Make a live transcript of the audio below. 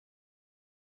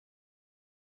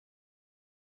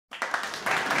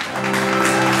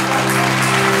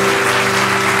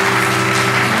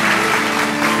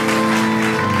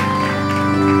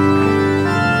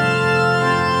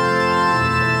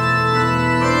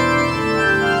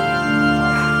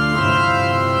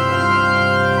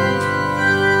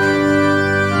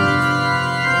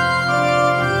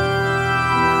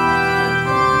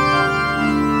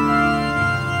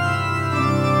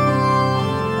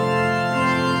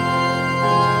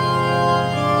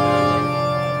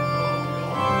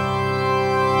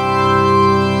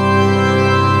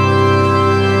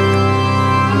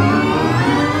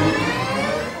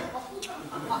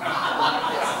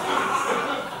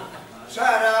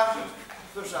Kära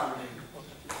församling,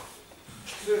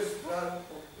 systrar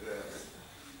och bröder.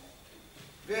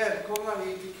 Välkomna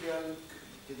hit ikväll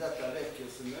till detta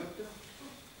väckelsemöte.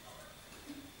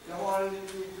 Jag har en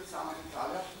lite intressant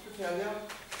detalj att förtälja.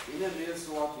 Det är nämligen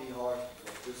så att vi har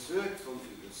fått besök från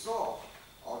USA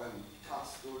av en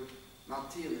pastor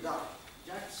Matilda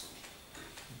Jackson.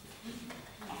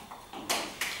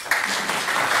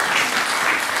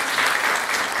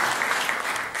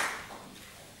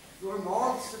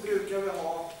 Normalt så brukar vi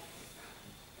ha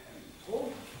en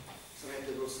tolk som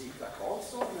heter Rosita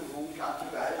Karlsson, men hon kan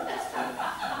tyvärr inte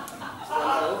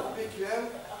ställa upp ikväll.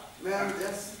 Men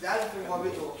därför har vi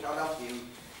då kallat in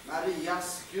Maria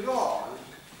Skral.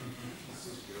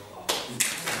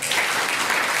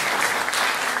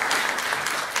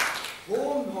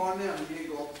 Hon har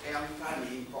nämligen gått en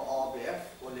termin på ABF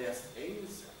och läst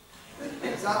engelska.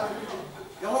 Så att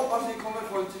jag hoppas ni kommer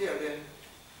få en trevlig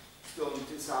stund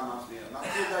tillsammans med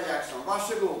Matilda Jackson.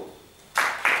 Varsågod.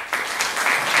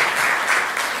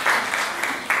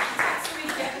 Tack så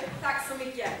mycket. Tack så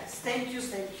mycket. Thank you,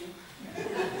 thank you.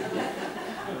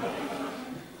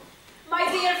 My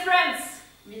dear friends,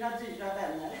 Mina dyra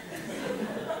vänner.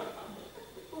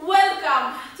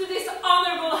 welcome to this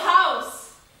honorable house.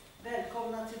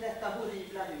 Välkomna till detta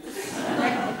horribla hus.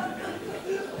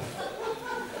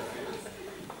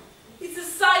 It's a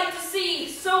sight to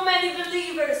see so many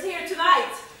believers here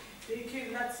tonight. Det är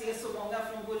kul att se så många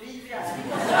från Bolivia här.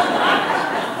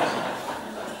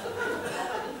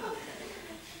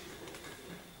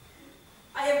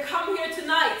 I have come here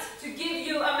tonight to give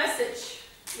you a message.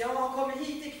 Jag har kommit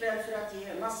hit ikväll för att ge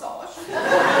en massage.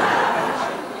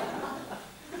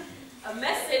 A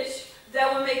message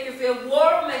that will make you feel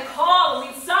warm and calm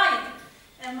inside.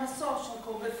 En massage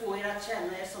som kommer få er att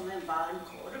känna er som en varm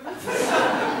korv.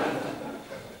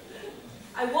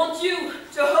 I want you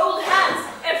to hold hands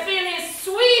and feel his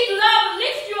sweet love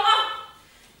lift you up.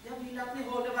 Jag vill att ni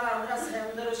håller varandras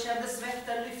händer och känner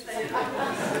svetten lyfta er upp.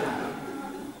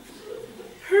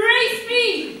 Praise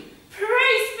me!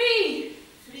 Praise me!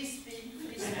 Frisbee,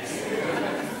 frisbee.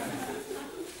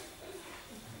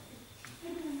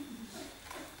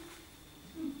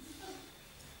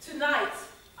 Tonight,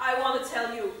 I want to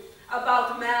tell you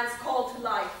about a man's call to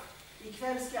life.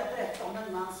 Ikväll ska jag berätta om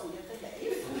en man som heter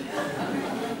Leif.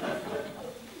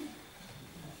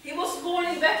 He was born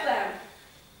in Bethlehem.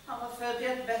 Han var född i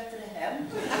ett bättre hem.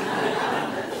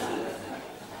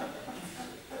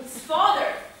 His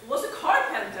father was a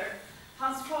carpenter.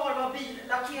 Hans far var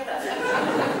billackerare.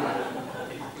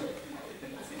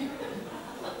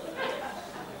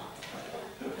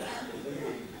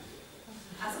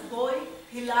 As a boy,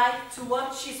 he liked to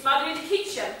watch his mother in the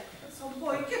kitchen. Som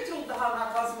pojke trodde han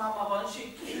att hans mamma var en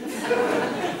kyckling.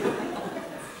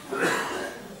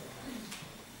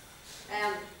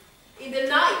 And in the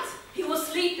night, he was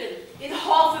sleeping in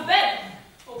half a bed.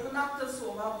 Och på natten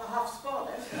sov han på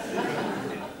havsbadet.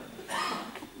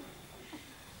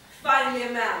 Finally,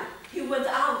 a man, he went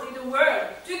out in the world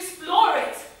to explore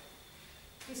it.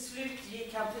 Till slut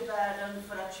gick han till världen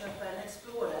för att köpa en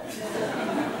Explorer.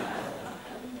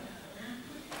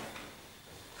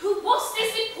 Who was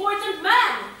this important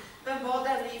man? Vem var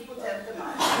den impotente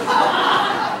man?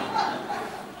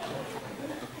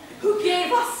 Who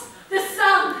gave us the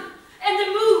sun and the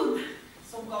moon?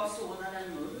 Som gav sonen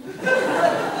en mun.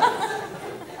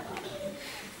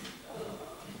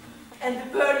 And the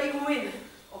burning wind.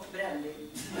 Och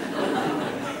brännvin.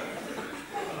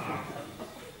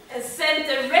 And sent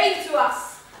the rain to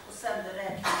us. Och sände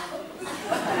räkningen till oss.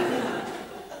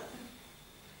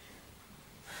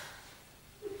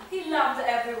 He loved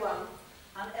everyone.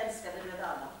 Han älskade med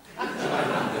alla.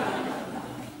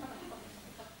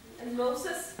 And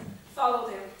Moses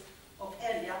followed him. Och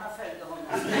älgarna följde honom.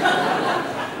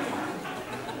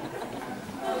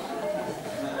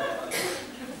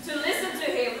 To listen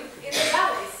to him in the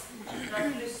valleys. För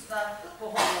att lyssna på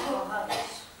honom på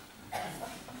Harris.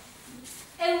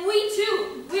 And we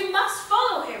too, we must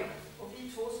follow him. Och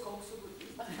vi två ska också gå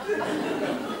dit.